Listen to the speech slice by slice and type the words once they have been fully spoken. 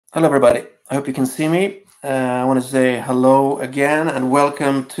Hello, everybody. I hope you can see me. I want to say hello again and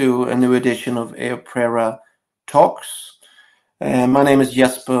welcome to a new edition of EOPRERA Talks. My name is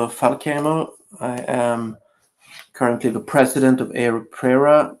Jesper Falkhamer. I am currently the president of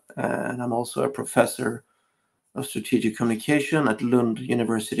EOPRERA, and I'm also a professor of strategic communication at Lund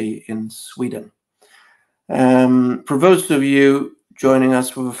University in Sweden. For those of you joining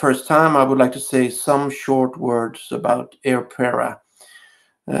us for the first time, I would like to say some short words about EOPRERA.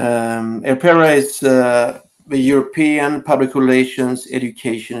 EOPRERA is the European Public Relations,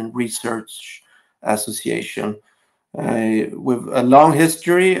 Education and Research Association with a long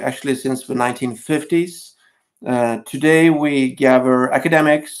history, actually since the 1950s. Today we gather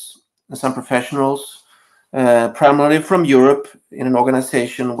academics and some professionals, primarily from Europe, in an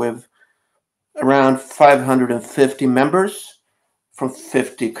organization with around 550 members from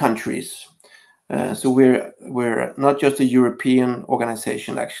 50 countries. So we're not just a European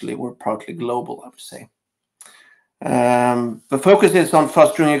organization, actually, we're partly global, I would say. The focus is on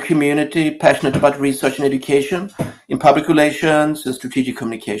fostering a community passionate about research and education in public relations and strategic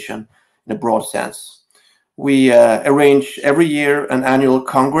communication in a broad sense. We arrange every year an annual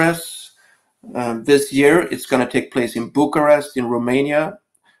congress. This year it's going to take place in Bucharest in Romania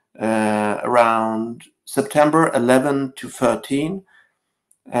around September 11 to 13.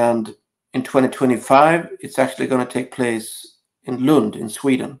 And in 2025, it's actually going to take place in Lund in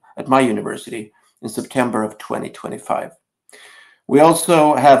Sweden at my university in September of 2025. We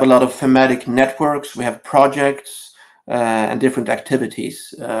also have a lot of thematic networks. We have projects and different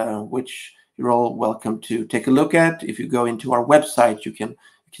activities, which you're all welcome to take a look at. If you go into our website, you can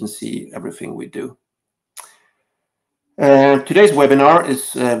see everything we do. Today's webinar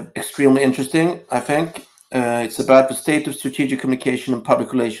is extremely interesting, I think. It's about the state of strategic communication and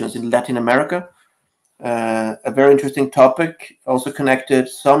public relations in Latin America. A very interesting topic, also connected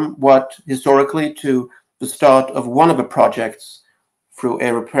somewhat historically to the start of one of the projects through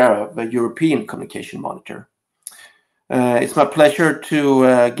EOPRERA, the European Communication Monitor. It's my pleasure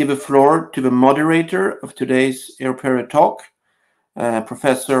to give the floor to the moderator of today's EOPRERA talk,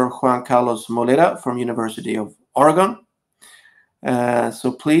 Professor Juan Carlos Molera from University of Oregon.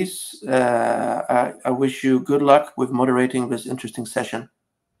 So please, I wish you good luck with moderating this interesting session.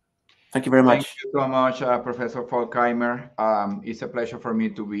 Thank you very much. Thank you so much, Professor Falkhamer. It's a pleasure for me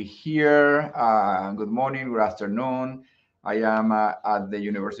to be here. Good morning, good afternoon. I am at the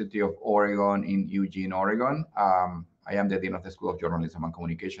University of Oregon in Eugene, Oregon. I am the Dean of the School of Journalism and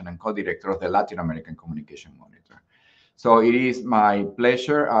Communication and co-director of the Latin American Communication Monitor. So it is my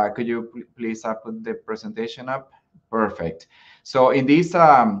pleasure. Could you please put the presentation up? Perfect. So in this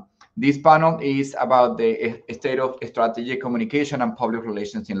panel is about the state of strategic communication and public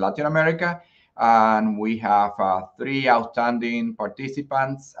relations in Latin America. And we have three outstanding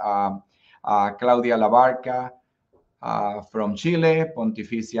participants, Claudia Labarca from Chile,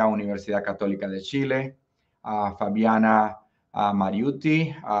 Pontificia Universidad Católica de Chile, Fabiana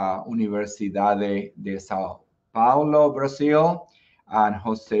Mariutti, Universidade de Sao Paulo, Brazil, and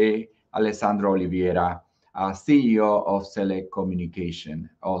Jose Alessandro Oliveira, CEO of Select Communication,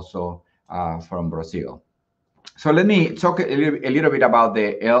 also from Brazil. So let me talk a little bit about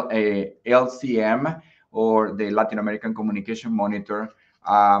the LCM, or the Latin American Communication Monitor,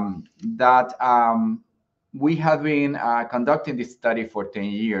 that we have been conducting this study for 10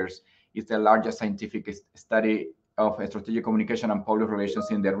 years. It's the largest scientific study of strategic communication and public relations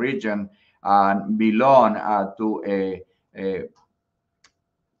in the region, and belong to a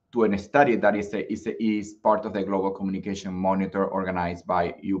study that is part of the Global Communication Monitor organized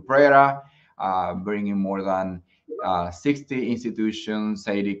by EOPRERA, bringing more than 60 institutions,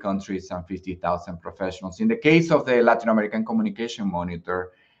 80 countries, and 50,000 professionals. In the case of the Latin American Communication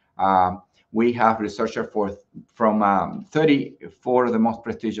Monitor, we have researchers from 34 of the most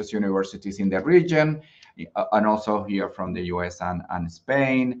prestigious universities in the region, and also here from the US and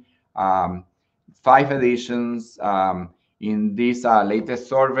Spain. 5 editions. In this latest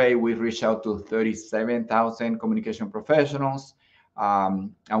survey, we reached out to 37,000 communication professionals,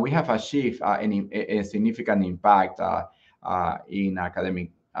 and we have achieved a significant impact in academic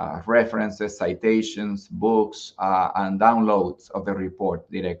references, citations, books, and downloads of the report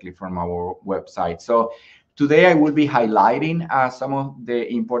directly from our website. So today I will be highlighting some of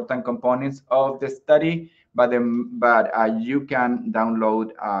the important components of the study, but you can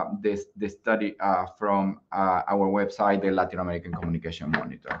download the study from our website, the Latin American Communication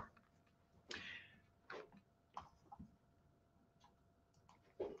Monitor.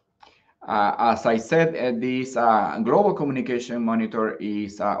 As I said, this Global Communication Monitor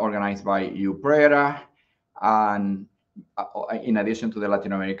is organized by EOPRERA, and in addition to the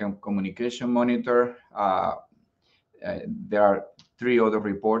Latin American Communication Monitor, there are 3 other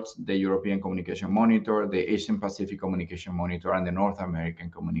reports: the European Communication Monitor, the Asian Pacific Communication Monitor, and the North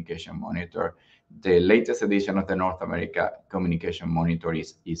American Communication Monitor. The latest edition of the North America Communication Monitor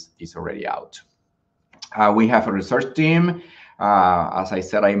is already out. We have a research team. As I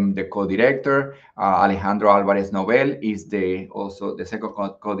said, I'm the co-director. Alejandro Alvarez Nobel is also the second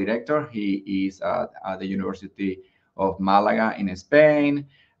co-director. He is at the University of Malaga in Spain.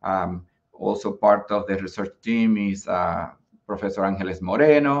 Also part of the research team is Professor Ángeles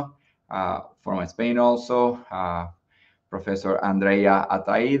Moreno from Spain also, Professor Andrea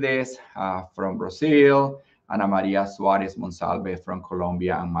Ataides from Brazil, Ana Maria Suarez Monsalve from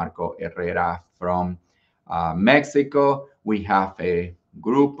Colombia, and Marco Herrera from Mexico. We have a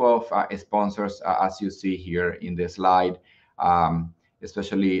group of sponsors, as you see here in the slide,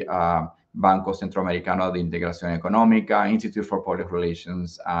 especially Banco Centroamericano de Integración Económica, Institute for Public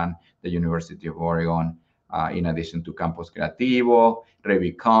Relations, and the University of Oregon, in addition to Campus Creativo,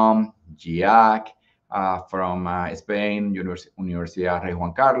 Revicom, GIAC, from Spain, Universidad Rey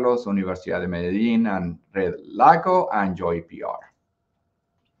Juan Carlos, Universidad de Medellín, and Red Lago, and Joy PR.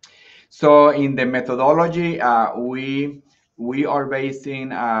 So in the methodology, we are basing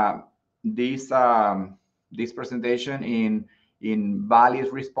this presentation in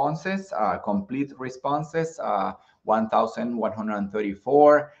valid responses, complete responses,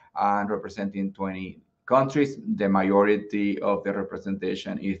 1,134, and representing 20 countries. The majority of the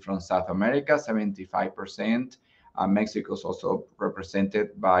representation is from South America, 75%. Mexico is also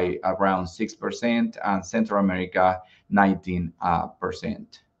represented by around 6%, and Central America,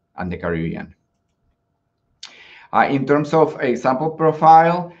 19%, and the Caribbean. In terms of a sample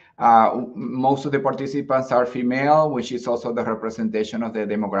profile, most of the participants are female, which is also the representation of the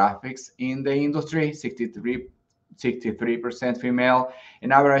demographics in the industry, 63% female,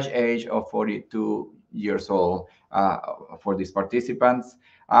 an average age of 42 years old for these participants.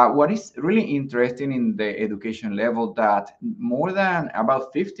 What is really interesting in the education level, that more than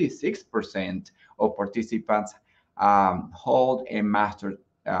about 56% of participants hold a master's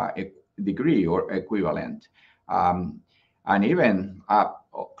degree or equivalent, and even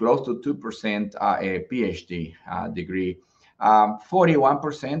close to 2% a PhD degree.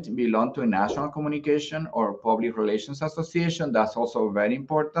 41% belong to a national communication or public relations association. That's also very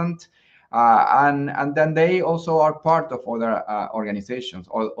important. And then they also are part of other organizations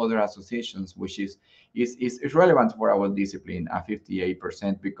or other associations, which is relevant for our discipline,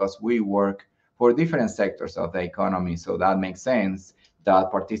 58%, because we work for different sectors of the economy. So that makes sense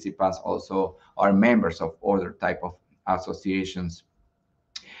that participants also are members of other type of associations.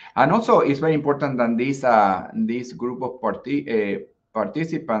 And also, it's very important that this group of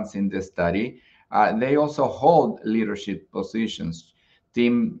participants in the study, they also hold leadership positions.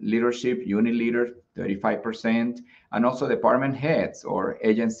 Team leadership, unit leader, 35%, and also department heads or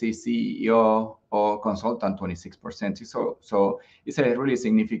agency CEO or consultant, 26%. So it's a really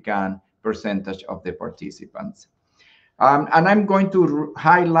significant percentage of the participants. And I'm going to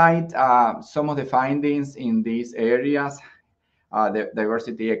highlight some of the findings in these areas: the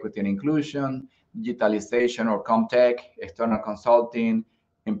diversity, equity, and inclusion, digitalization or CommTech, external consulting,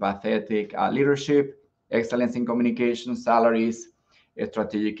 empathetic leadership, excellence in communication, salaries,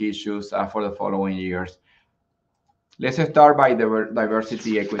 strategic issues for the following years. Let's start by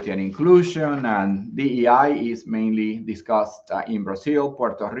diversity, equity, and inclusion. And DEI is mainly discussed in Brazil,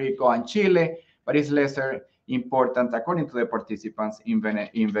 Puerto Rico, and Chile, but it's lesser important, according to the participants, in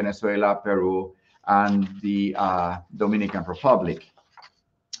Venezuela, Peru, and the Dominican Republic.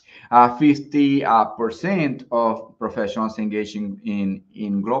 50% of professionals engaging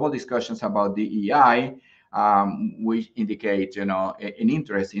in global discussions about DEI, which indicate, an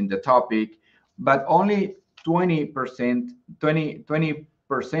interest in the topic, but only 20%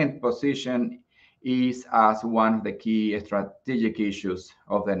 position is as one of the key strategic issues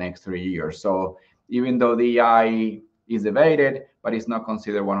of the next 3 years. So even though DEI is debated, but it's not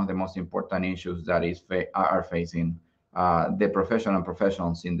considered one of the most important issues that are facing the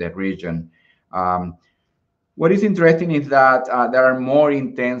professionals in the region. What is interesting is that there are more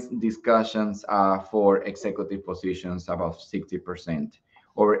intense discussions for executive positions, about 60%.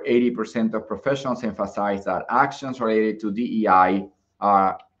 Over 80% of professionals emphasize that actions related to DEI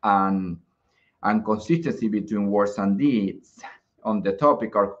and consistency between words and deeds on the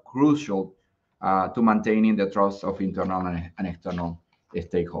topic are crucial to maintaining the trust of internal and external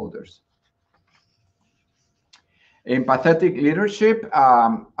stakeholders. Empathetic leadership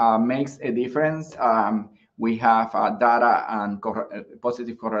makes a difference. We have data and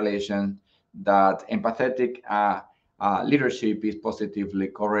positive correlation that empathetic leadership is positively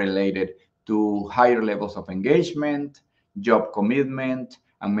correlated to higher levels of engagement, job commitment,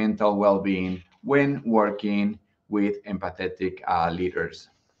 and mental well-being when working with empathetic leaders.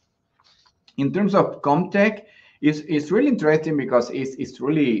 In terms of CommTech, it's really interesting because it's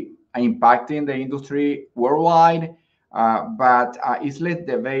really impacting the industry worldwide, but it's less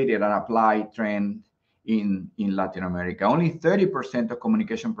debated and applied trend in Latin America. Only 30% of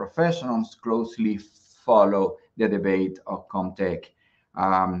communication professionals closely follow the debate of CommTech.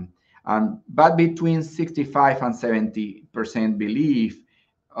 But between 65 and 70% believe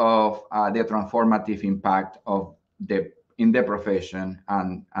of the transformative impact of in the profession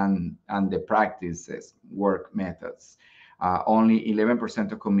and the practices, work methods. Only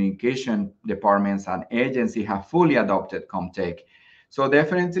 11% of communication departments and agencies have fully adopted CommTech. So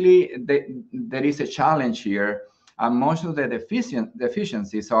definitely there is a challenge here, and most of the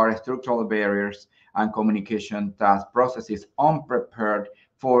deficiencies are structural barriers and communication task processes unprepared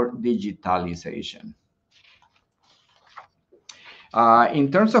for digitalization.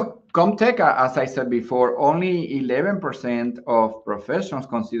 In terms of CommTech, as I said before, only 11% of professionals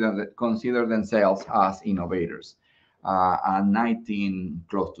consider themselves as innovators, and 19,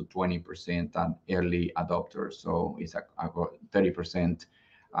 close to 20% are early adopters. So it's about 30%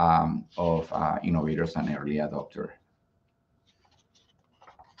 of innovators and early adopters.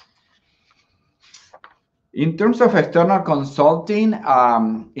 In terms of external consulting,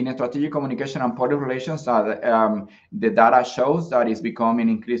 in strategic communication and public relations, the data shows that it's becoming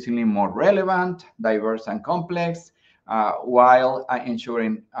increasingly more relevant, diverse, and complex, while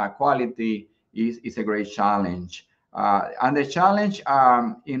ensuring quality is a great challenge. And the challenge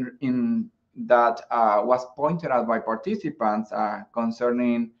in that was pointed out by participants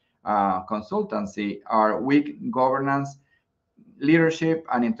concerning consultancy are weak governance, leadership,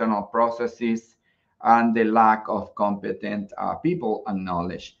 and internal processes, and the lack of competent people and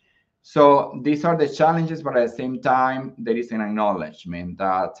knowledge. So these are the challenges, but at the same time, there is an acknowledgement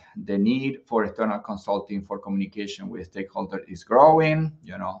that the need for external consulting for communication with stakeholders is growing.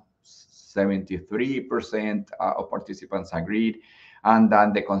 73% of participants agreed, and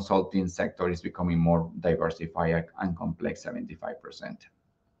then the consulting sector is becoming more diversified and complex, 75%.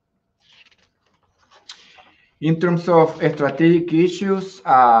 In terms of strategic issues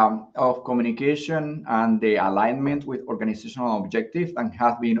of communication and the alignment with organizational objectives, and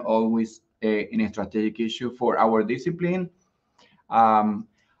has been always a strategic issue for our discipline, are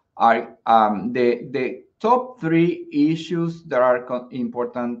the top 3 issues that are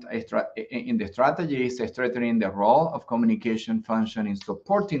important in the strategy is strengthening the role of communication function in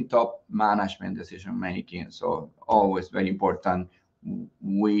supporting top management decision making. So always very important,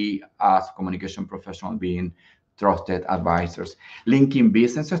 we as communication professionals being trusted advisors. Linking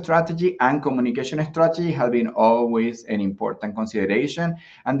business strategy and communication strategy has been always an important consideration,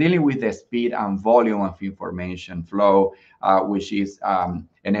 and dealing with the speed and volume of information flow, which is a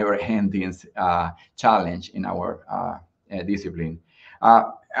never-ending challenge in our discipline.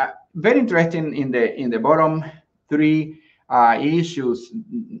 Very interesting in the bottom 3 issues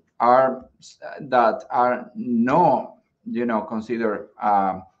are that are no consider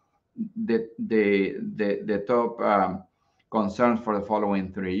the top concerns for the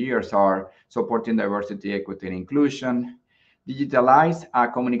following 3 years are supporting diversity, equity, and inclusion, digitalize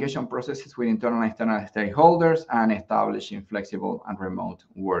communication processes with internal and external stakeholders, and establishing flexible and remote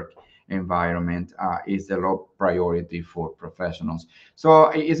work environment is the low priority for professionals. So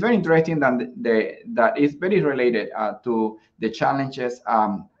it's very interesting that it's very related to the challenges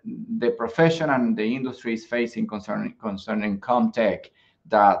the profession and the industry is facing concerning CommTech,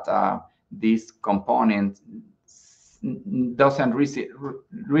 that this component doesn't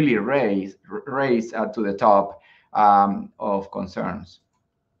really raise to the top of concerns.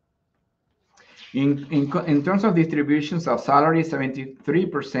 In terms of distributions of salary,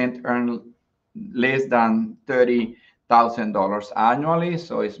 73% earn less than $30,000 annually.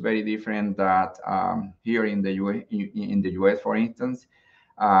 So it's very different that here in the US, for instance.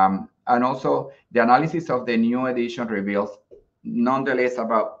 And also the analysis of the new edition reveals, nonetheless,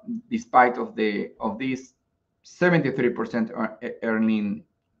 despite of these 73% earning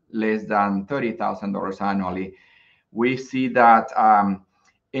less than $30,000 annually, we see that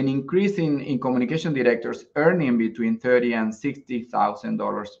an increase in communication directors earning between $30,000 and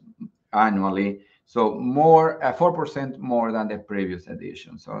 $60,000 annually, so 4% more than the previous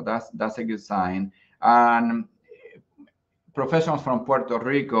edition. So that's a good sign. And professionals from Puerto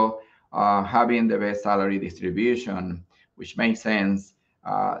Rico having the best salary distribution, which makes sense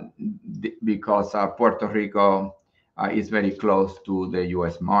because Puerto Rico is very close to the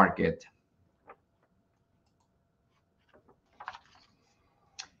US market.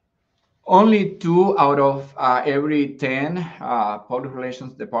 Only 2 out of every 10 public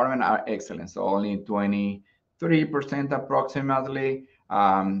relations department are excellent. So only 23% approximately.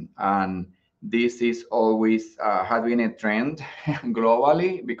 And this is always has been a trend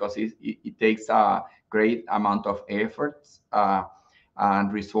globally, because it takes a great amount of efforts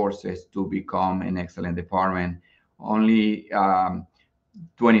and resources to become an excellent department. Only 23%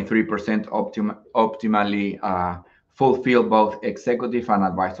 optimally fulfill both executive and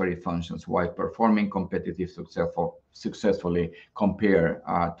advisory functions while performing competitive successfully compared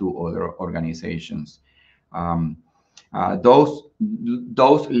to other organizations. Those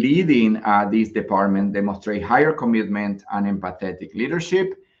leading these departments demonstrate higher commitment and empathetic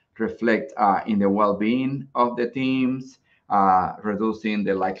leadership, reflect in the well-being of the teams, reducing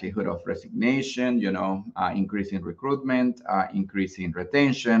the likelihood of resignation, increasing recruitment, increasing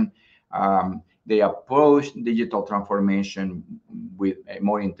retention. They approach digital transformation with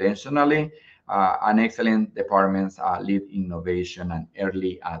more intentionally. And excellent departments lead innovation and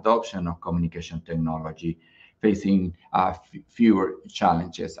early adoption of communication technology, facing fewer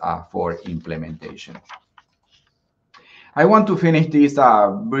challenges for implementation. I want to finish this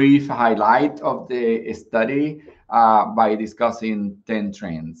brief highlight of the study by discussing 10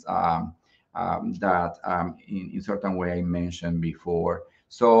 trends that in certain way I mentioned before.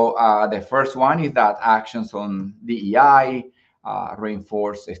 So the first one is that actions on DEI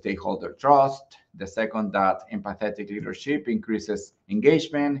reinforce stakeholder trust. The second, that empathetic leadership increases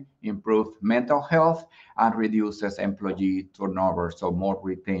engagement, improves mental health, and reduces employee turnover, so more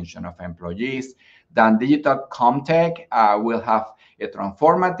retention of employees. Then digital CommTech will have a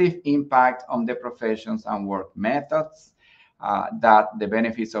transformative impact on the professions and work methods. That the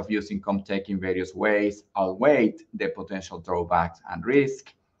benefits of using CommTech in various ways outweigh the potential drawbacks and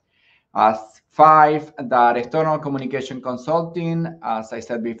risk. 5, that external communication consulting, as I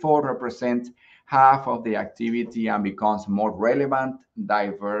said before, represents half of the activity and becomes more relevant,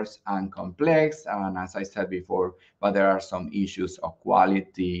 diverse, and complex. And as I said before, but there are some issues of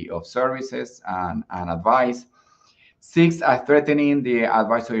quality of services and advice. 6, threatening the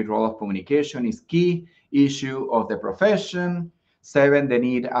advisory role of communication is key issue of the profession. 7, the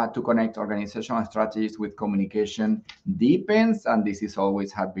need to connect organizational strategies with communication deepens, and this is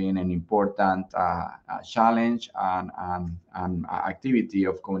always have been an important challenge and activity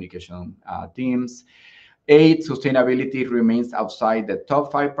of communication teams. 8, sustainability remains outside the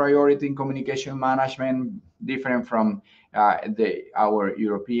top 5 priority in communication management, different from our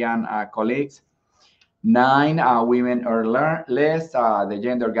European colleagues. 9, women earn less. The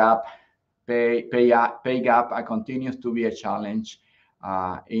gender gap, pay gap continues to be a challenge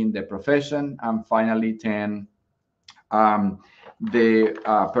in the profession. And finally, 10, the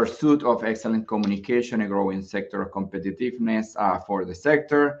pursuit of excellent communication, a growing sector of competitiveness for the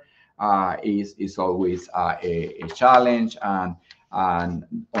sector, is always a challenge, and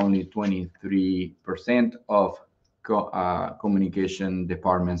only 23% of communication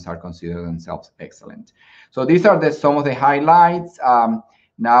departments are considered themselves excellent. So these are some of the highlights.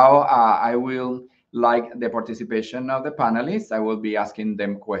 Now I will like the participation of the panelists. I will be asking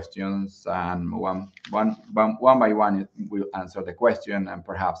them questions, and one by one will answer the question. And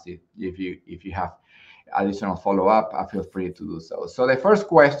perhaps if you have additional follow-up, feel free to do so. So the first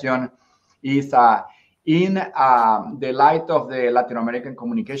question is, in the light of the Latin American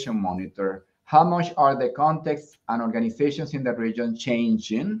Communication Monitor, how much are the contexts and organizations in the region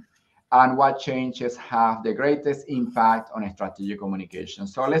changing, and what changes have the greatest impact on strategic communication?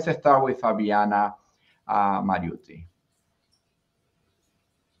 So let's start with Fabiana Mariutti.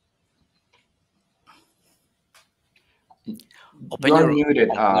 You're muted,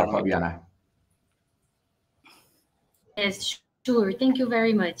 Fabiana. Yes, sure. Thank you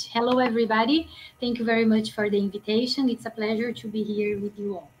very much. Hello, everybody. Thank you very much for the invitation. It's a pleasure to be here with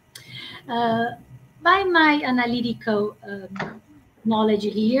you all. By my analytical knowledge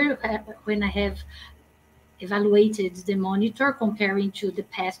here, when I have evaluated the monitor comparing to the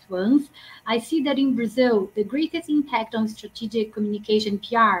past ones, I see that in Brazil, the greatest impact on strategic communication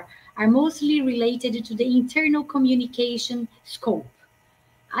PR are mostly related to the internal communication scope.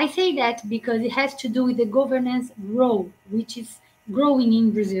 I say that because it has to do with the governance role, which is growing in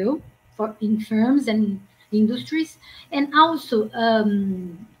Brazil in firms and industries, and also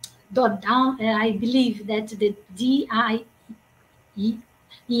I believe that the DEI,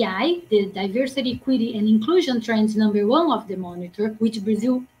 the diversity, equity, and inclusion trends #1 of the monitor, which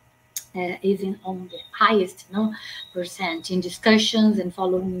Brazil is on the highest percent in discussions and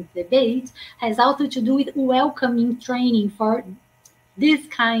following debate, has also to do with welcoming training for this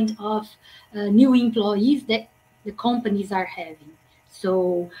kind of new employees that the companies are having.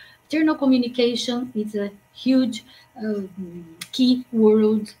 So internal communication is a huge key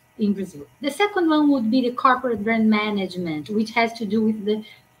word in Brazil. The second one would be the corporate brand management, which has to do with the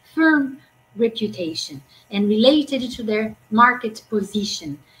firm reputation and related to their market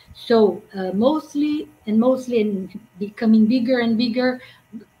position. So mostly and becoming bigger and bigger,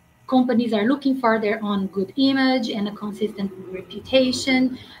 companies are looking for their own good image and a consistent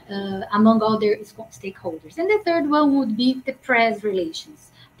reputation among all their stakeholders. And the third one would be the press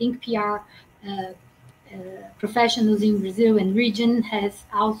relations. I think PR professionals in Brazil and region has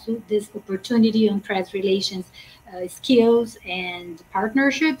also this opportunity on press relations skills and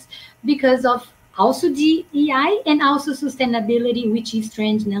partnerships because of also DEI and also sustainability, which is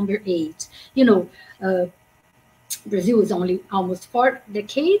trend number 8. You know, Brazil is only almost 4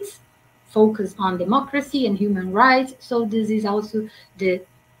 decades focused on democracy and human rights. So this is also the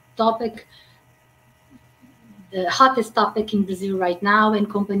topic, the hottest topic in Brazil right now, and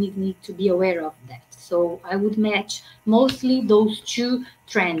companies need to be aware of that. So I would match mostly those two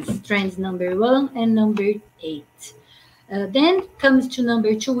trends number 1 and number 8. Then comes to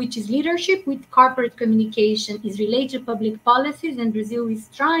number 2, which is leadership with corporate communication is related to public policies, and Brazil is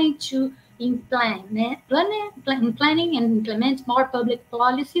trying to planning and implement more public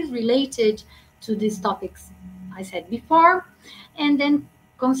policies related to these topics I said before. And then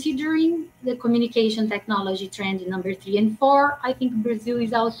considering the communication technology trend in number 3 and 4, I think Brazil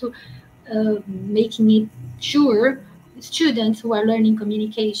is also making it sure students who are learning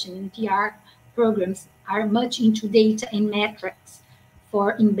communication and PR programs are much into data and metrics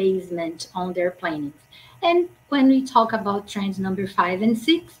for embasement on their plannings. And when we talk about trends number 5 and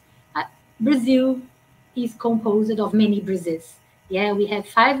 6, Brazil is composed of many Brazils. Yeah, we have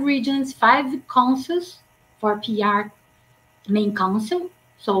 5 regions, 5 councils for PR main council.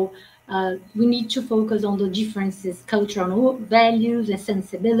 So we need to focus on the differences, cultural values and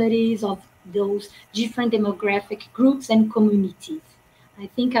sensibilities of those different demographic groups and communities. I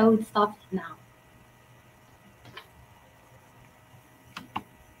think I would stop now.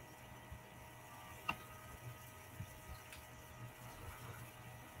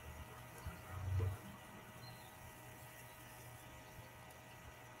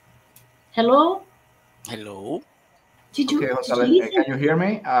 Hello? Hello. Did you, Okay, can you hear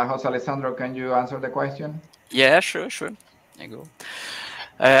me? Jose Alessandro, can you answer the question? Yeah, sure. There you go.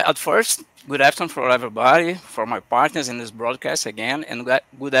 At first, good afternoon for everybody, for my partners in this broadcast again, and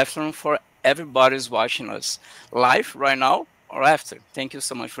good afternoon for everybody who's watching us live right now or after. Thank you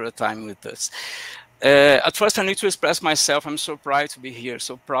so much for the time with us. At first, I need to express myself. I'm so proud to be here,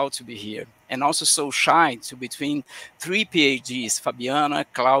 and also so shy to between 3 PhDs, Fabiana,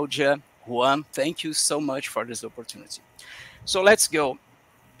 Claudia, Juan. Thank you so much for this opportunity. So let's go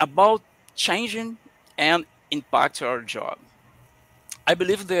about changing and impact our job. I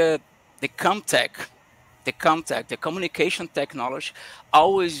believe the CommTech, the communication technology,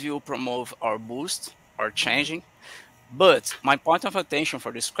 always will promote our boost, our changing. But my point of attention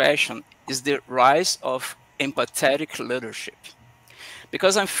for this question is the rise of empathetic leadership.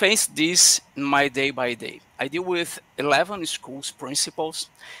 Because I face this in my day by day. I deal with 11 schools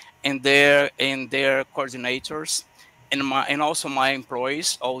principals and their coordinators and also my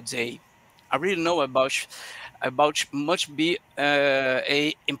employees all day. I really know about much be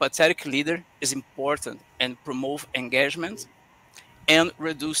a empathetic leader is important and promote engagement and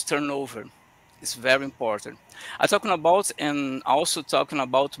reduce turnover. It's very important. I'm talking about and also talking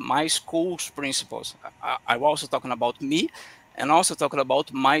about my school's principals. I'm also talking about me and also talking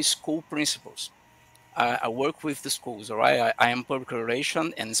about my school principals. I work with the schools, all right? I am public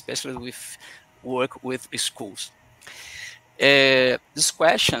relation and especially with work with schools. These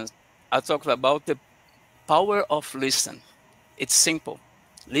questions, I talked about the power of listen. It's simple.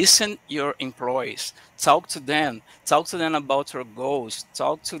 Listen your employees. Talk to them about your goals.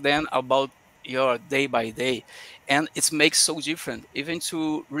 Talk to them about your day by day. And it makes so different, even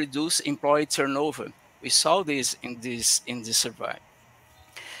to reduce employee turnover. We saw this in this survey.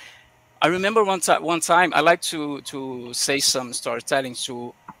 I remember one time I like to say some storytelling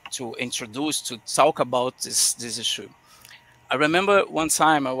to introduce, to talk about this issue. I remember one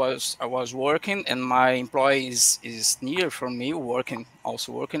time I was working and my employee is near from me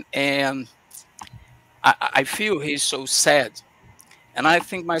also working, and I feel he's so sad, and I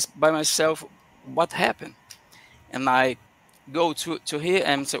think by myself, what happened? And I go to him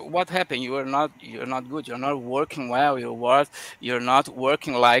and say, what happened? You're not good. You're not working well. You're not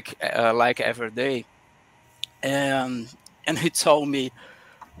working like every day. And he told me,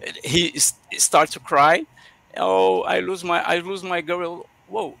 he started to cry. Oh, I lose my girl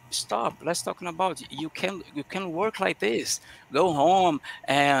whoa, stop, let's talking about you can work like this. Go home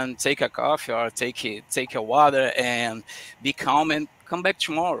and take a coffee or take a water and be calm and come back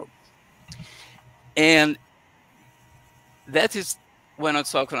tomorrow. And that is when I'm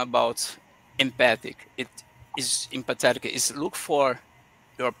talking about empathic. It is empathetic. Is look for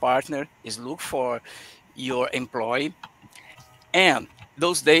your partner, is look for your employee. And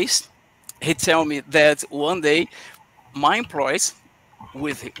those days, he tell me that one day my employees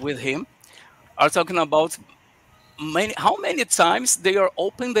with him are talking about how many times they are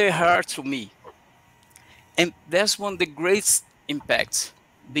opening their heart to me. And that's one of the greatest impacts,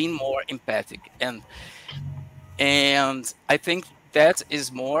 being more empathic. And I think that's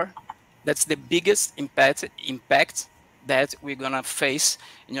the biggest impact that we're gonna face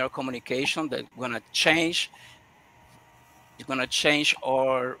in our communication, that gonna change. It's gonna change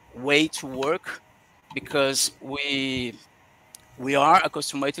our way to work, because we are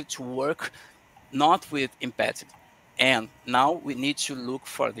accustomed to work not with empathy. And now we need to look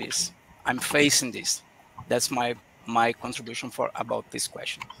for this. I'm facing this. That's my contribution for about this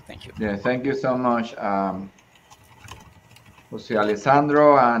question. Thank you. Yeah, thank you so much, Jose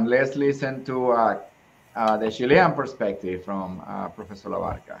Alessandro. And let's listen to the Chilean perspective from Professor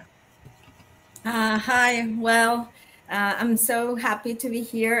Labarca. Hi. Well, I'm so happy to be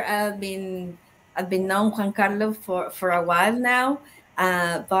here. I've been known Juan Carlos for a while now,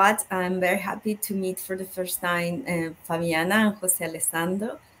 but I'm very happy to meet for the first time Fabiana and Jose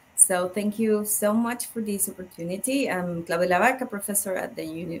Alessandro. So thank you so much for this opportunity. I'm Claudia Labarca, professor at the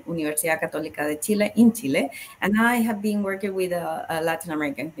Universidad Católica de Chile in Chile, and I have been working with a Latin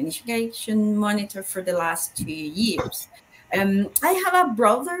American communication monitor for the last 2 years. I have a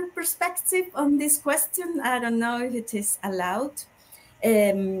broader perspective on this question. I don't know if it is allowed.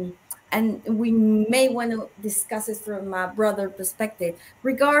 And we may want to discuss it from a broader perspective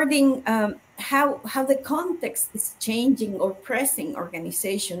regarding how the context is changing or pressing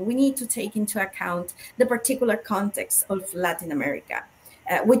organization. We need to take into account the particular context of Latin America,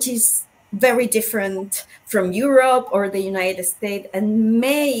 which is very different from Europe or the United States, and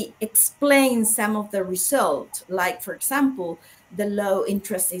may explain some of the results, like, for example, the low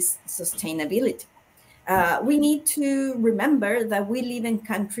interest in sustainability. We need to remember that we live in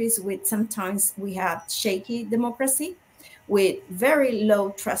countries with sometimes we have shaky democracy, with very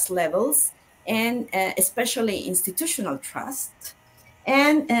low trust levels, and especially institutional trust,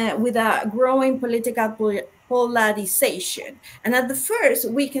 and with a growing political polarization. And at the first,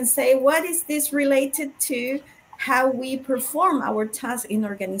 we can say, what is this related to how we perform our tasks in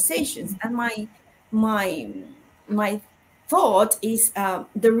organizations? And my thought is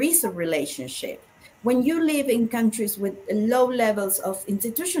there is a relationship. When you live in countries with low levels of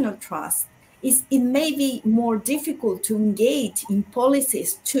institutional trust, it may be more difficult to engage in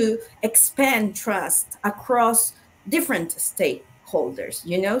policies to expand trust across different stakeholders,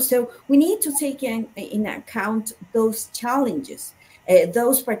 So we need to take in account those challenges,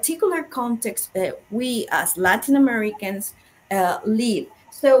 those particular contexts we as Latin Americans live.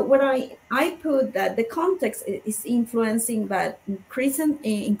 So what I put that the context is influencing by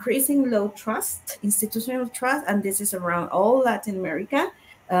increasing low trust, institutional trust, and this is around all Latin America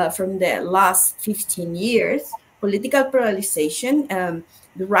from the last 15 years, political polarization,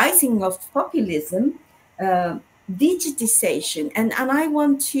 the rising of populism, digitization. And I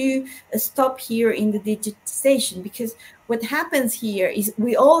want to stop here in the digitization, because what happens here is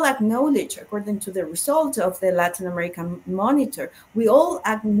we all acknowledge, according to the result of the Latin American Monitor, we all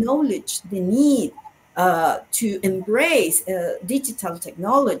acknowledge the need to embrace digital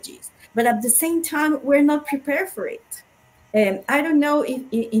technologies. But at the same time, we're not prepared for it. I don't know if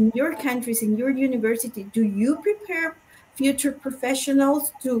in your countries, in your university, do you prepare future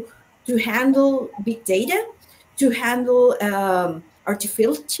professionals to handle big data, to handle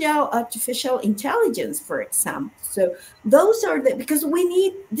artificial intelligence, for example? So those are because we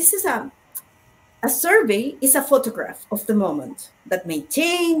need, this is a survey is a photograph of the moment that may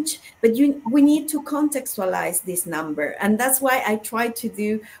change, but we need to contextualize this number. And that's why I try to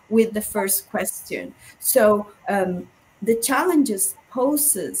do with the first question. So the challenges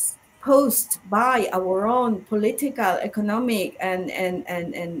posed by our own political, economic, and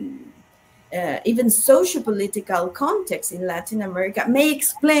even socio-political context in Latin America may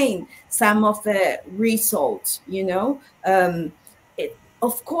explain some of the results.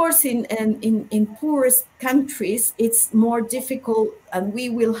 Of course, in poorest countries, it's more difficult, and we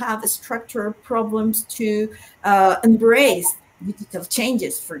will have structural problems to embrace digital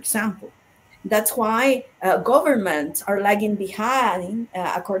changes, for example. That's why governments are lagging behind,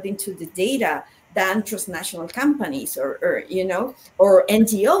 according to the data, than transnational companies or you know, or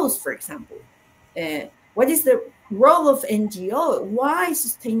NGOs, for example. What is the role of NGO? Why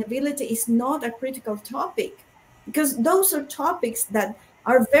sustainability is not a critical topic? Because those are topics that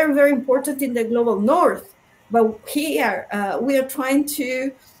are very, very important in the global north. But here we are trying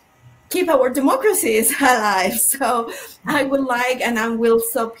to keep our democracies alive. So I would like, and I will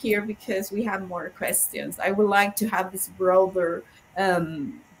stop here because we have more questions. I would like to have this broader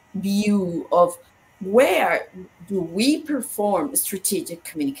view of where do we perform strategic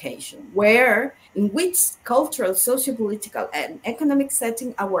communication? Where, in which cultural, socio-political, and economic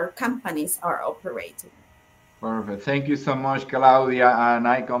setting our companies are operating? Perfect. Thank you so much, Claudia. And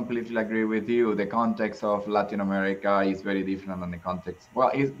I completely agree with you. The context of Latin America is very different than the context. Well,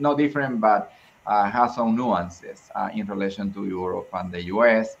 it's not different, but has some nuances in relation to Europe and the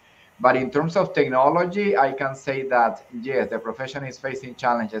US. But in terms of technology, I can say that, yes, the profession is facing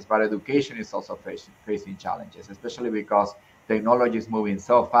challenges, but education is also facing challenges, especially because technology is moving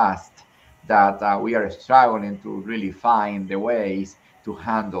so fast that we are struggling to really find the ways to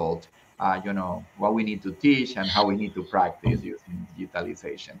handle you know, what we need to teach and how we need to practice using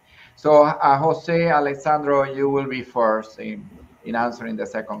digitalization. So, Jose Alessandro, you will be first in answering the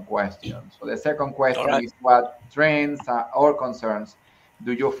second question. So the second question is, what trends or concerns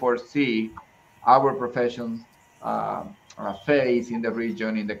do you foresee our professions face in the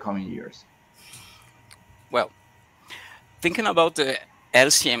region in the coming years? Well, thinking about the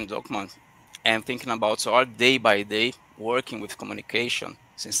LCM document and thinking about our day by day working with communication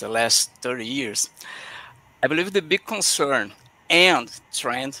since the last 30 years, I believe the big concern and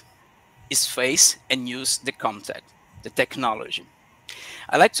trend is face and use the CommTech, the technology.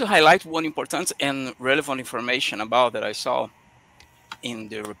 I like to highlight one important and relevant information about that I saw in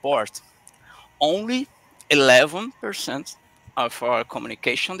the report. Only 11% of our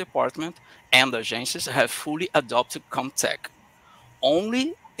communication department and agencies have fully adopted CommTech.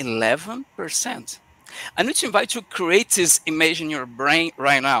 Only 11%. I need to invite you to create this image in your brain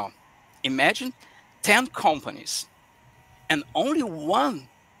right now. Imagine 10 companies and only one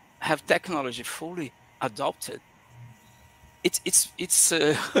have technology fully adopted. It's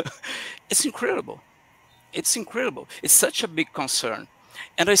it's incredible. It's incredible. It's such a big concern.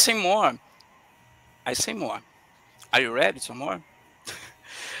 And I say more. I say more. Are you ready for more?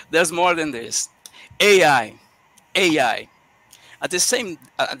 There's more than this. AI. AI. At the same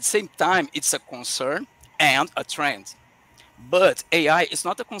time, it's a concern and a trend. But AI is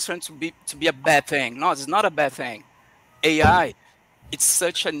not a concern to be a bad thing. No, it's not a bad thing. AI, it's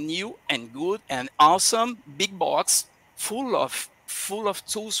such a new and good and awesome big box full of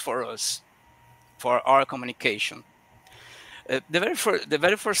tools for us, for our communication. The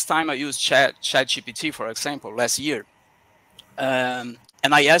very first time I used ChatGPT, for example, last year, and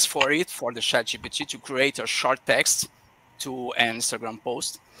I asked for the ChatGPT to create a short text to an Instagram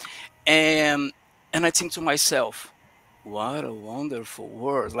post, and I think to myself, what a wonderful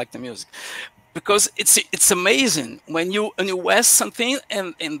word, like the music, because it's amazing when you ask something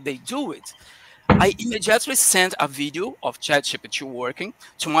and they do it. I immediately sent a video of ChatGPT working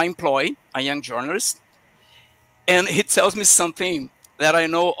to my employee, a young journalist, and he tells me something that I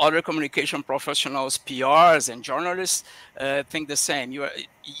know other communication professionals, PRs, and journalists think the same.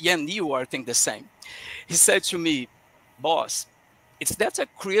 You are think the same. He said to me, "Boss, is that a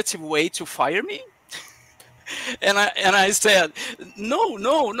creative way to fire me?" And I said,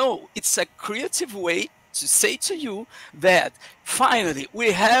 no. It's a creative way to say to you that finally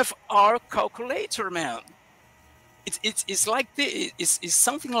we have our calculator, man. It's like this. It's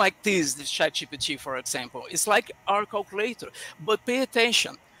something like this. The ChatGPT, for example, it's like our calculator. But pay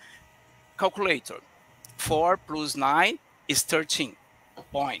attention. Calculator. 4 plus 9 is 13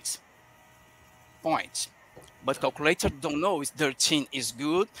 points. But calculator don't know is 13 is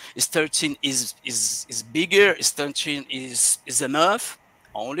good, is 13 is bigger, is 13 is enough.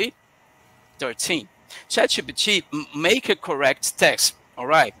 Only 13. ChatGPT make a correct text, all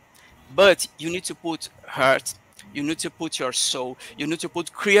right, but you need to put heart, you need to put your soul, you need to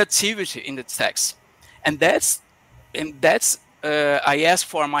put creativity in the text, and that's I ask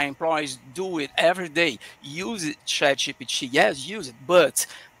for my employees, do it every day. Use it, ChatGPT, yes, use it, but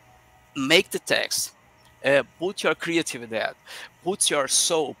make the text. Put your creativity there, put your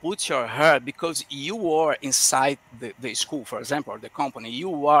soul, put your heart, because you are inside the school, for example, or the company,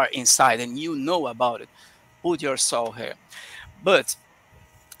 you are inside and you know about it. Put your soul here. But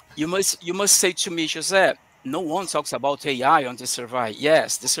you must say to me, Jose, no one talks about AI on the survey.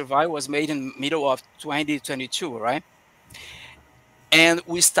 Yes, the survey was made in middle of 2022, right? And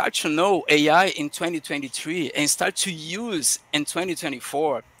we start to know AI in 2023 and start to use in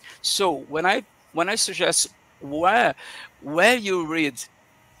 2024. So when I when I suggest where you read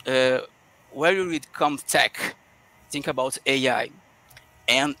CommTech, think about AI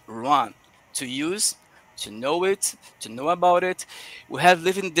and run to use, to know it, to know about it. We have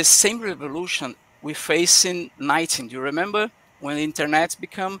lived in the same revolution we faced in 19. Do you remember when the internet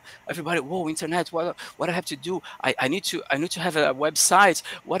become everybody? Whoa, internet! What I have to do? I need to have a website.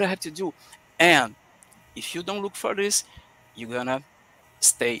 What I have to do? And if you don't look for this, you're gonna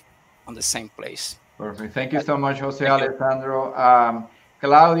stay on the same place. Perfect. Thank you so much, Jose Thank you. Alessandro.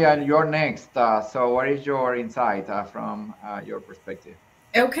 Claudia, you're next. So what is your insight from your perspective?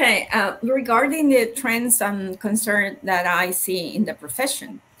 Okay, regarding the trends and concern that I see in the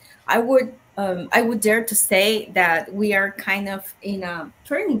profession, I would dare to say that we are kind of in a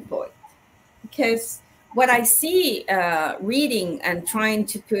turning point, because what I see reading and trying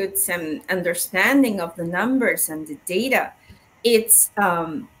to put some understanding of the numbers and the data, it's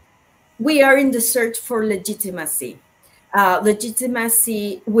we are in the search for legitimacy.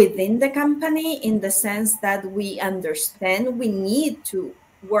 Legitimacy within the company, in the sense that we understand we need to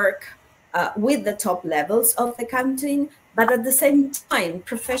work with the top levels of the company, but at the same time,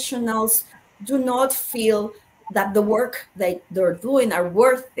 professionals do not feel that the work that they're doing are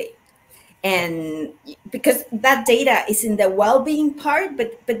worthy. And because that data is in the well-being part,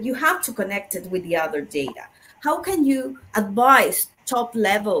 but you have to connect it with the other data. How can you advise top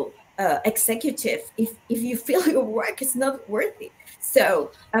level executive if you feel your work is not worthy?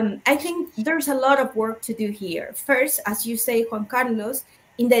 So I think there's a lot of work to do here. First, as you say, Juan Carlos,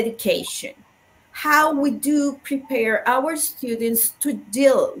 in the education, how we do prepare our students to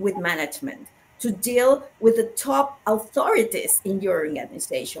deal with management, to deal with the top authorities in your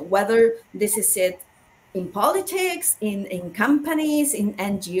organization, whether this is it in politics, in companies, in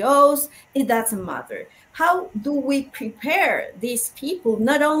NGOs, it doesn't matter. How do we prepare these people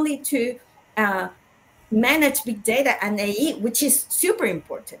not only to manage big data and AI, which is super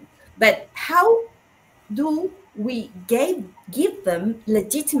important, but how do we give them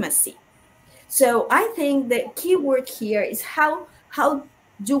legitimacy? So I think the key word here is how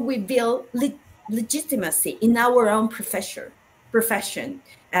do we build legitimacy in our own profession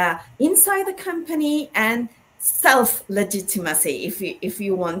inside the company, and self-legitimacy, if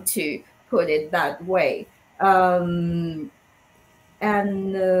you want to put it that way. And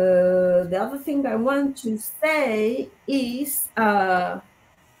the other thing I want to say is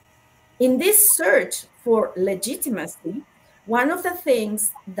in this search for legitimacy, one of the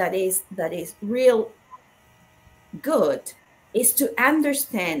things that is real good is to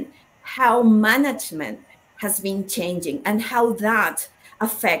understand how management has been changing and how that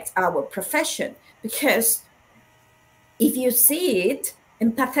affects our profession. Because if you see it,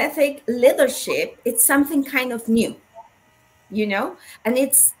 empathetic leadership, it's something kind of new, you know, and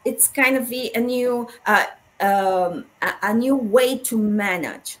it's kind of a new way to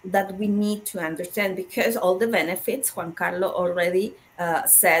manage that we need to understand, because all the benefits Juan Carlos already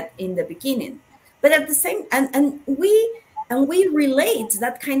said in the beginning. But at the same, and we relate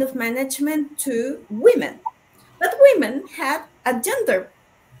that kind of management to women, but women have a gender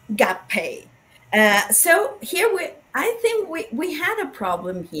gap pay. So here I think we had a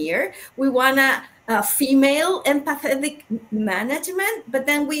problem here. We want a female empathetic management, but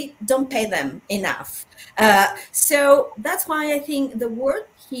then we don't pay them enough. So that's why I think the word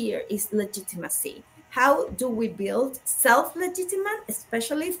here is legitimacy. How do we build self-legitimate,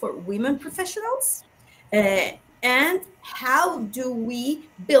 especially for women professionals? And how do we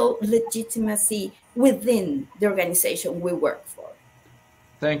build legitimacy within the organization we work for?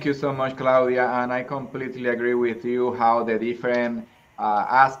 Thank you so much, Claudia. And I completely agree with you how the different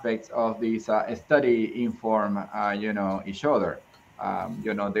aspects of this study inform, each other.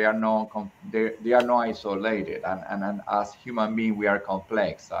 They are no isolated, and as human beings, we are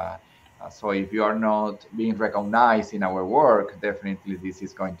complex. So if you are not being recognized in our work, definitely this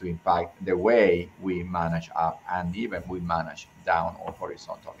is going to impact the way we manage up and even we manage down or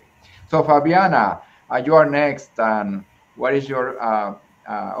horizontally. So Fabiana, you are next. And what is your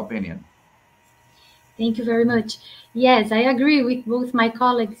opinion? Thank you very much. Yes, I agree with both my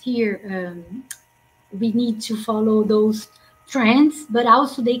colleagues here. We need to follow those trends, but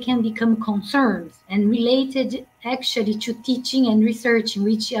also they can become concerns and related actually to teaching and researching,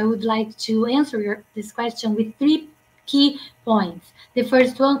 which I would like to answer this question with 3 key points. The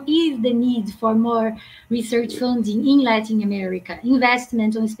first one is the need for more research funding in Latin America,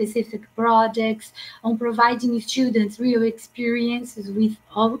 investment on specific projects, on providing students real experiences with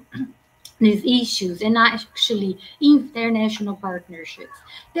all these issues and actually international partnerships.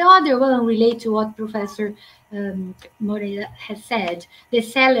 The other one relates to what Professor Moreira has said, the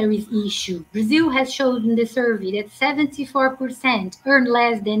salaries issue. Brazil has shown in the survey that 74% earn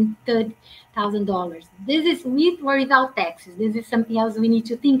less than $30,000. This is with or without taxes. This is something else we need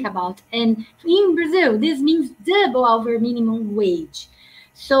to think about. And in Brazil, this means double our minimum wage.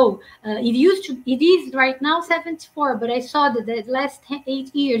 So it is right now 74, but I saw that the last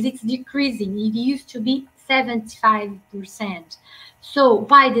 8 years it's decreasing. It used to be 75%. So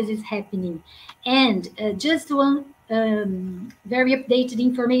why this is happening? And just one very updated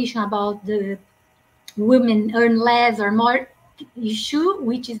information about the women earn less or more issue,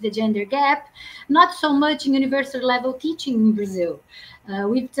 which is the gender gap. Not so much in universal level teaching in Brazil.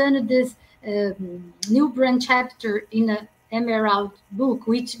 We've done this new brand chapter in a Emerald book,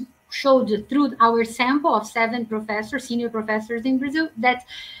 which showed through our sample of 7 professors, senior professors in Brazil, that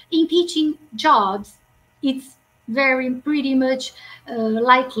in teaching jobs, it's pretty much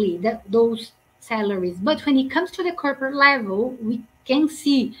likely that those salaries. But when it comes to the corporate level, we can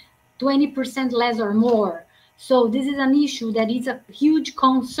see 20% less or more. So this is an issue that is a huge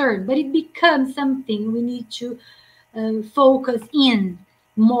concern, but it becomes something we need to focus in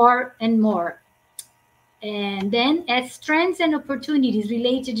more and more. And then as trends and opportunities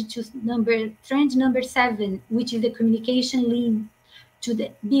related to trend number 7, which is the communication link to the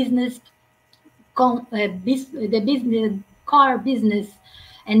business, the business core business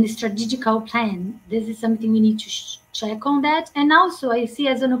and the strategical plan. This is something we need to check on that. And also I see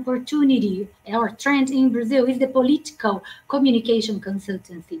as an opportunity or trend in Brazil is the political communication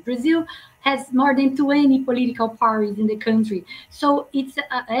consultancy. Brazil has more than 20 political parties in the country. So it's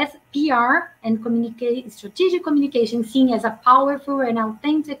as PR and strategic communication seen as a powerful and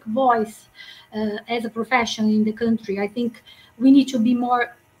authentic voice as a profession in the country. I think we need to be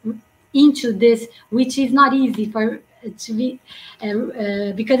more into this, which is not easy to be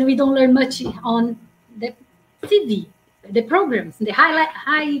because we don't learn much on the CV, the programs, the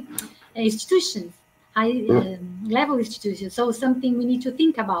high institutions, high level institutions. So something we need to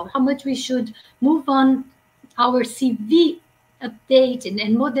think about, how much we should move on our CV updating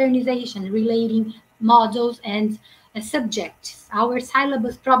and modernization relating models and subjects. Our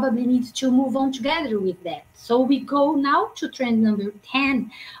syllabus probably needs to move on together with that. So we go now to trend number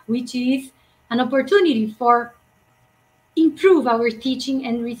 10, which is an opportunity for improve our teaching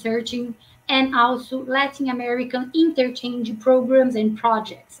and researching, and also Latin American interchange programs and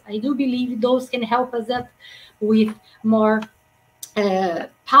projects. I do believe those can help us up with more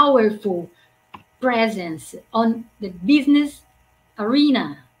powerful presence on the business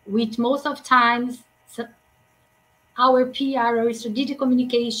arena, which most of times our PR or strategic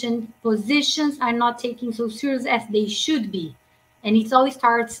communication positions are not taken so serious as they should be. And it always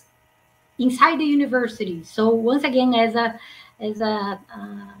starts inside the university. So once again, as a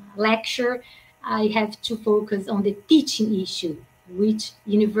lecturer, I have to focus on the teaching issue, which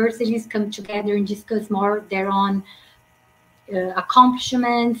universities come together and discuss more their own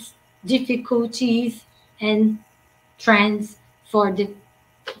accomplishments, difficulties, and trends for the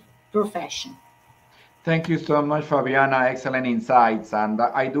profession. Thank you so much, Fabiana. Excellent insights, and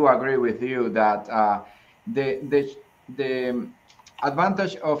I do agree with you that the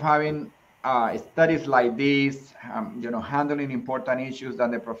advantage of having studies like this, handling important issues that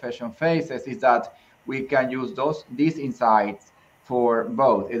the profession faces, is that we can use these insights for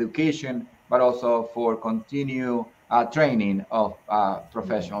both education, but also for continue training of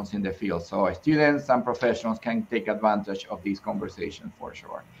professionals in the field. So students and professionals can take advantage of these conversations for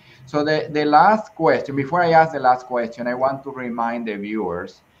sure. So the last question, before I ask the last question, I want to remind the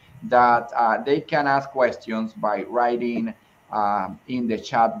viewers that they can ask questions by writing in the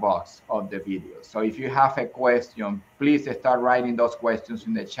chat box of the video. So if you have a question, please start writing those questions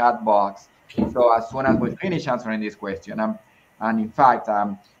in the chat box. So as soon as we finish answering this question, and in fact,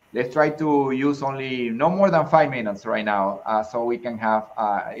 let's try to use only no more than 5 minutes right now, so we can have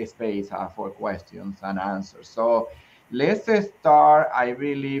a space for questions and answers. So let's start, I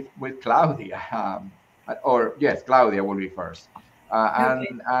believe, with Claudia. Yes, Claudia will be first. Okay.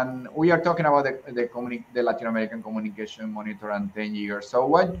 And we are talking about the Latin American Communication Monitor and 10 years. So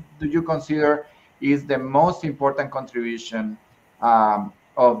what do you consider is the most important contribution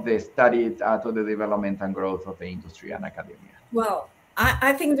of the study to the development and growth of the industry and academia? Well,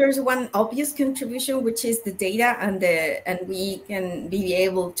 I think there's one obvious contribution, which is the data, and we can be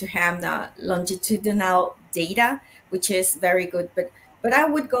able to have the longitudinal data, which is very good. But I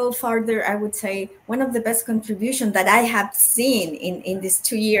would go farther. I would say one of the best contributions that I have seen in these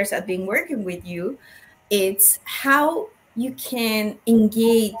 2 years I've been working with you, it's how you can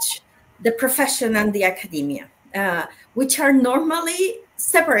engage the profession and the academia, which are normally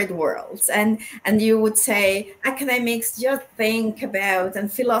separate worlds. And you would say academics just think about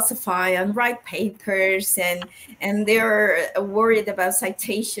and philosophize and write papers, and they're worried about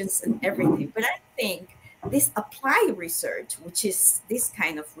citations and everything. But I think this applied research, which is this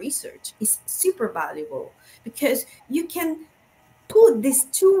kind of research, is super valuable, because you can put these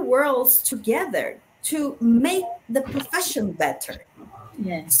two worlds together to make the profession better.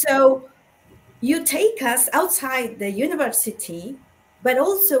 Yeah. So you take us outside the university, but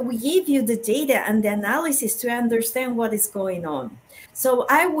also we give you the data and the analysis to understand what is going on. So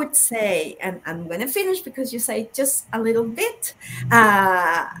I would say, and I'm going to finish because you say just a little bit,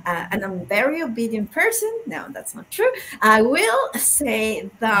 and I'm a very obedient person. No, that's not true. I will say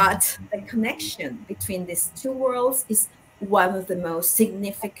that the connection between these two worlds is one of the most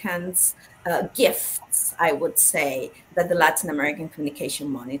significant gifts, I would say, that the Latin American Communication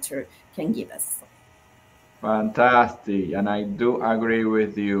Monitor can give us. Fantastic, and I do agree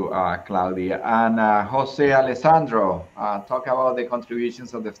with you, Claudia. And Jose Alessandro, talk about the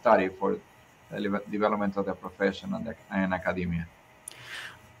contributions of the study for the development of the profession and academia.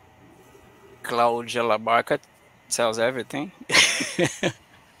 Claudia Labarca tells everything.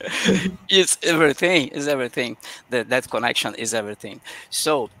 It's everything. It's everything. That connection is everything.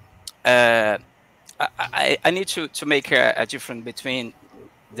 So I need to make a difference between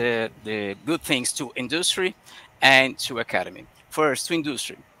the good things to industry and to academy. First, to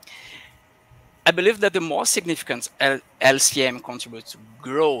industry. I believe that the most significant LCM contributes to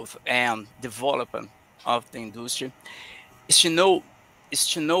growth and development of the industry is to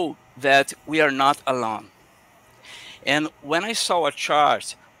know that we are not alone. And when I saw a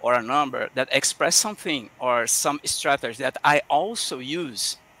chart or a number that express something or some strategy that I also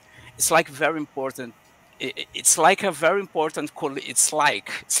use, it's like very important. It's like a very important colleague. It's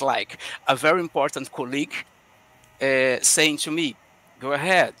like a very important colleague saying to me, "Go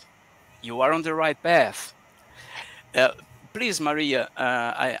ahead, you are on the right path." Please, Maria,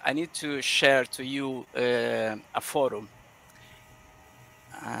 I need to share to you a photo.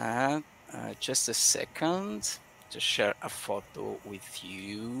 Just a second to share a photo with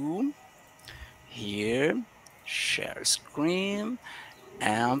you. Here, share screen,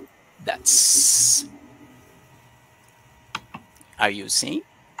 and that's. Are you seeing?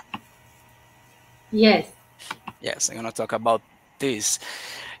 Yes. Yes, I'm going to talk about this.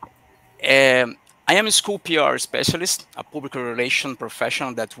 I am a school PR specialist, a public relations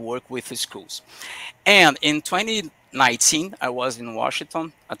professional that work with the schools. And in 2019, I was in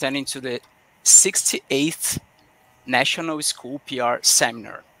Washington attending to the 68th National School PR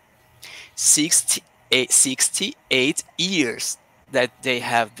Seminar. 68 years that they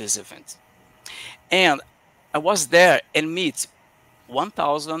have this event. And I was there and meet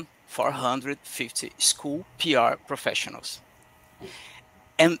 1,450 school PR professionals.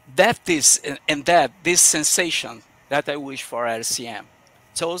 And this sensation that I wish for LCM,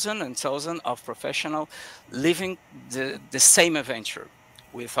 thousands and thousands of professionals living the same adventure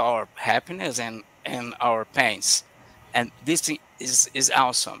with our happiness and our pains. And this is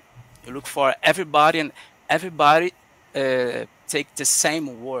awesome. You look for everybody, and everybody take the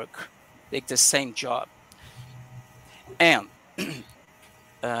same work, take the same job. And we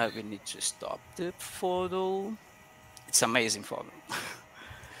need to stop the photo. It's amazing photo.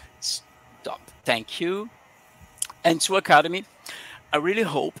 Stop. Thank you. And to Academy, I really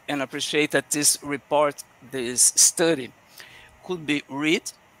hope and appreciate that this report, this study, could be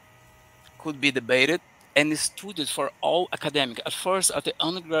read, could be debated, and studied for all academic, at first at the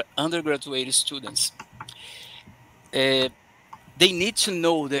undergraduate students. They need to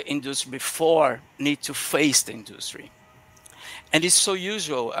know the industry before need to face the industry. And it's so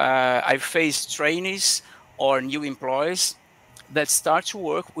usual. I face trainees or new employees that start to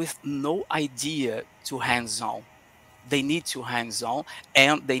work with no idea to hands-on. They need to hands-on,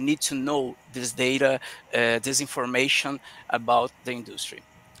 and they need to know this data, this information about the industry.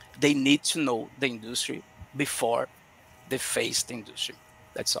 They need to know the industry before they face the industry.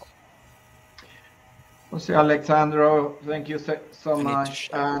 That's all. Jose Alexandro, thank you so much.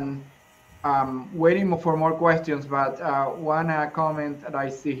 And waiting for more questions, but one comment that I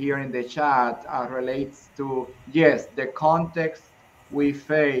see here in the chat relates to, yes, the context we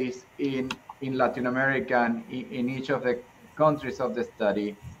face in Latin America, in each of the countries of the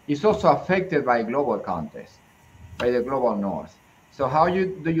study, is also affected by global context, by the global north. So how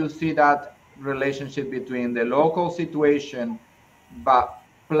do you see that relationship between the local situation, but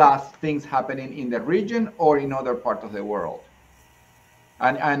plus things happening in the region or in other parts of the world?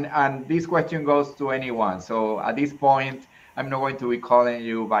 And this question goes to anyone. So at this point, I'm not going to be calling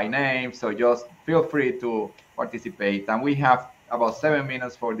you by name. So just feel free to participate. And we have about 7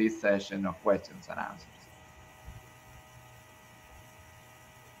 minutes for this session of questions and answers.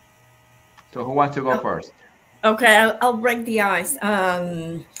 So who wants to go first? Okay, I'll break the ice.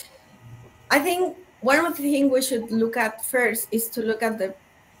 I think one of the things we should look at first is to look at the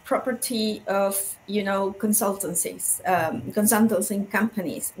property of, consultancies, consulting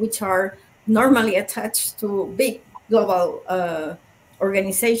companies, which are normally attached to big global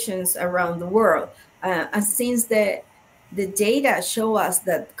organizations around the world. And since the data show us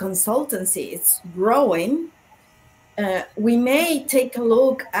that consultancy is growing, we may take a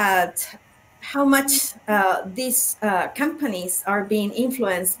look at how much these companies are being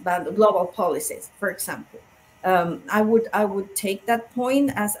influenced by the global policies, for example. I would take that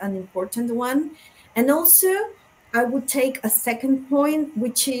point as an important one. And also, I would take a second point,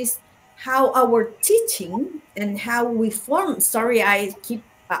 which is how our teaching and how we form. Sorry, I keep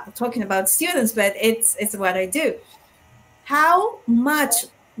talking about students, but it's what I do. How much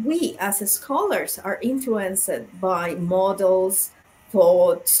we as scholars are influenced by models,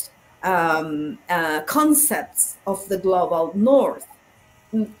 thoughts, concepts of the global north.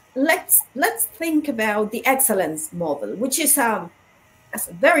 Let's think about the excellence model, which is a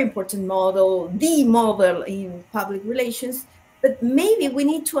very important model, the model in public relations, but maybe we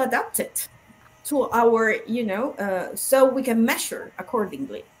need to adapt it to our, so we can measure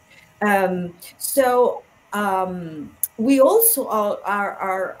accordingly. We also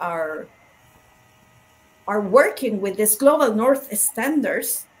are working with this global north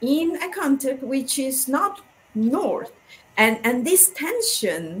standards in a context which is not north. And this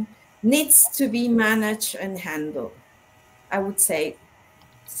tension needs to be managed and handled, I would say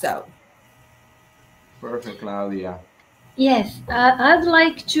so. Perfect, Claudia. Yes, I'd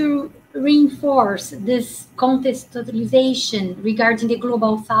like to reinforce this contextualization regarding the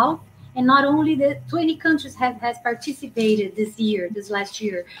Global South. And not only the 20 countries has participated this last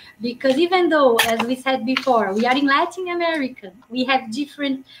year, because even though, as we said before, we are in Latin America, we have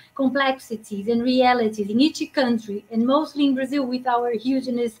different complexities and realities in each country, and mostly in Brazil with our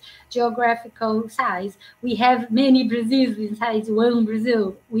hugeness geographical size. We have many Brazils inside one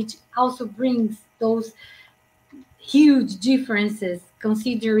Brazil, which also brings those huge differences,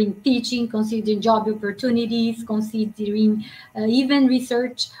 considering teaching, considering job opportunities, considering even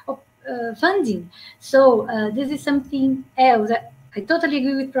research funding. So this is something else. I totally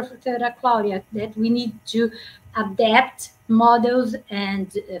agree with Professor Claudia that we need to adapt models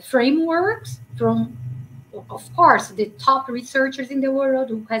and frameworks from, of course, the top researchers in the world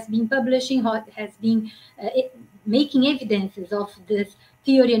who has been publishing, has been making evidences of this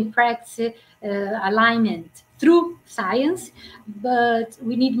theory and practice alignment through science, but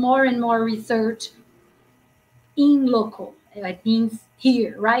we need more and more research in local. I think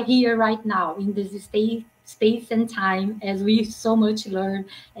here, right now, in this space and time, as we so much learn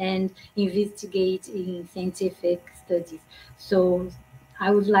and investigate in scientific studies. So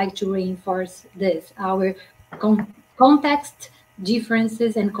I would like to reinforce this, our context,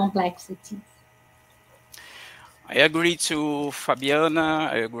 differences, and complexities. I agree to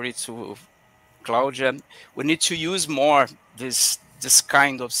Fabiana, I agree to Claudia. We need to use more this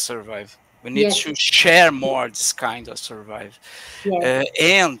kind of survey. We need to share more this kind of survey.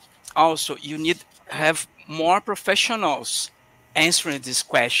 And also, you need to have more professionals answering these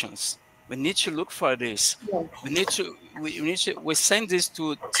questions. We need to look for this. We send this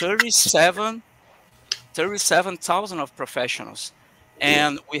to 37,000 of professionals,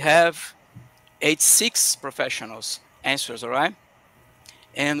 and we have 86 professionals answers, all right?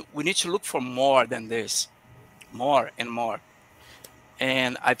 And we need to look for more than this, more and more.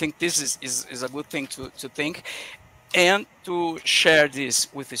 And I think this is a good thing to think, and to share this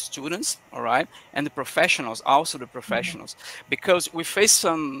with the students, all right, and the professionals, also the professionals, because we face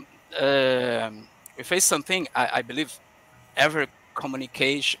something. I believe every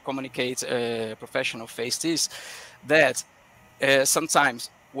communicate professional face this, that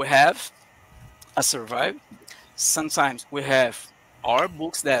sometimes we have a survey, sometimes we have our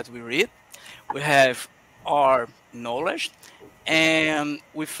books that we read, we have our knowledge, and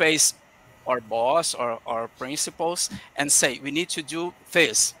we face our boss or our principals and say, we need to do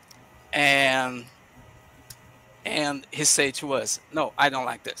this. And he say to us, no, I don't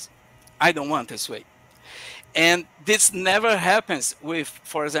like this. I don't want this way. And this never happens with,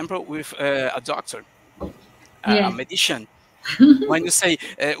 for example, with a doctor, a medician. When you say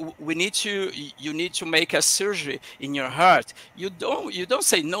you need to make a surgery in your heart, you don't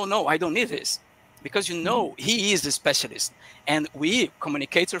say no, I don't need this. because you know he is the specialist, and we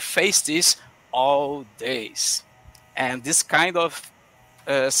communicators face this all days, and this kind of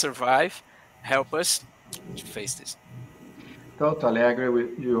survive help us to face this. Totally, I agree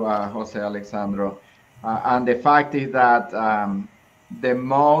with you, Jose Alexandro. And the fact is that the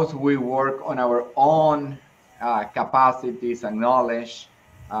most we work on our own capacities and knowledge,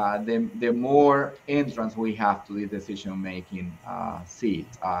 the more entrance we have to the decision-making seat.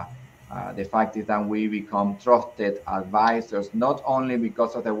 The fact is that we become trusted advisors, not only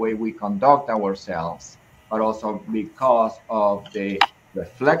because of the way we conduct ourselves, but also because of the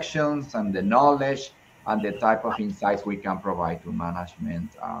reflections and the knowledge and the type of insights we can provide to management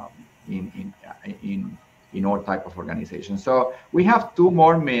in all type of organizations. So we have 2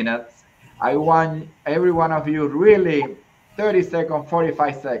 more minutes. I want every one of you really 30 seconds,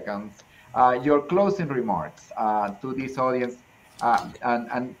 45 seconds, your closing remarks to this audience.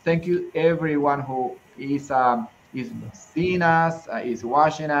 And thank you everyone who is seeing us, is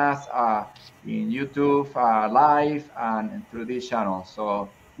watching us in YouTube live and through this channel. So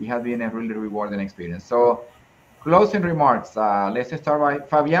it has been a really rewarding experience. So closing remarks, let's start by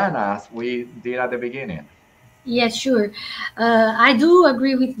Fabiana, as we did at the beginning. Yes, sure. I do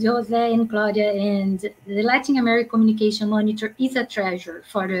agree with Jose and Claudia, and the Latin American Communication Monitor is a treasure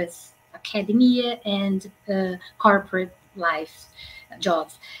for us, academia and corporate life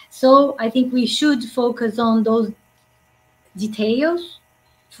jobs. So I think we should focus on those details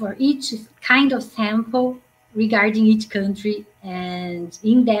for each kind of sample regarding each country, and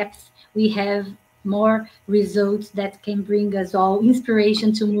in depth we have more results that can bring us all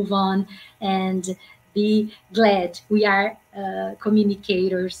inspiration to move on and be glad we are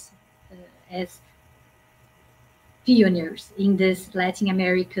communicators as pioneers in this Latin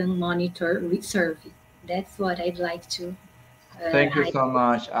American Monitor survey. That's what I'd like to thank you so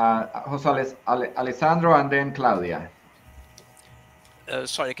much, Jose Alessandro, and then Claudia.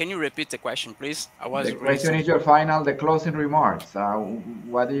 Sorry, can you repeat the question, please? The question is the closing remarks.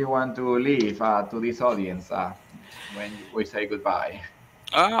 What do you want to leave to this audience when we say goodbye?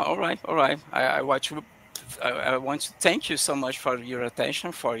 All right. I want to thank you so much for your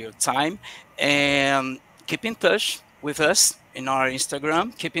attention, for your time, and keep in touch with us in our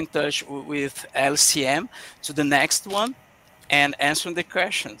Instagram. Keep in touch with LCM to the next one and answering the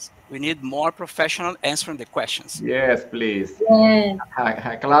questions. We need more professional answering the questions. Yes, please.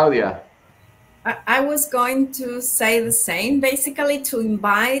 Yeah. Claudia. I was going to say the same, basically to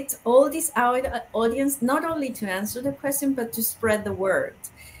invite all this audience not only to answer the question, but to spread the word,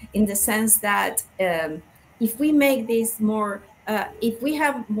 in the sense that if we make this more, if we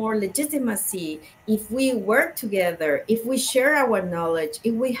have more legitimacy, if we work together, if we share our knowledge,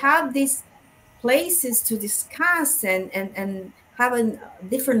 if we have these places to discuss and having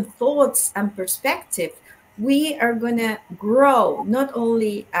different thoughts and perspective, we are going to grow not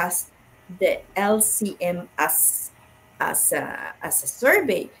only as the LCM as a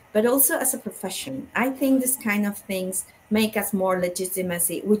survey, but also as a profession. I think this kind of things make us more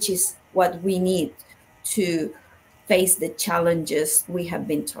legitimacy, which is what we need to face the challenges we have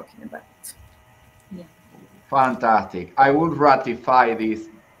been talking about. Yeah. Fantastic. I will ratify this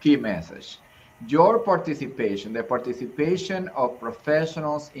key message. Your participation, the participation of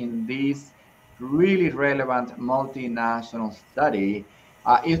professionals in this really relevant multinational study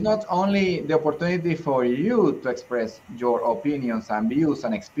is not only the opportunity for you to express your opinions and views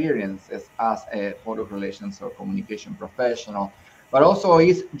and experiences as a public relations or communication professional, but also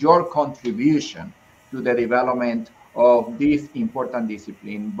is your contribution to the development of this important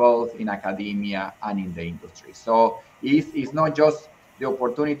discipline, both in academia and in the industry. So it's not just the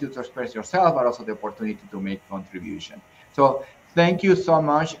opportunity to express yourself, but also the opportunity to make contribution. So thank you so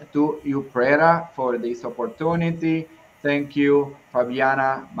much to you, Prera, for this opportunity. Thank you,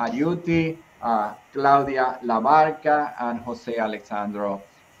 Fabiana Mariuti, Claudia Labarca, and Jose Alexandro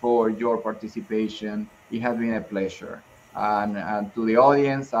for your participation. It has been a pleasure. And to the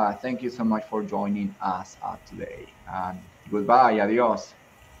audience, thank you so much for joining us today. And goodbye, adios.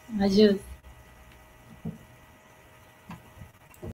 Adios.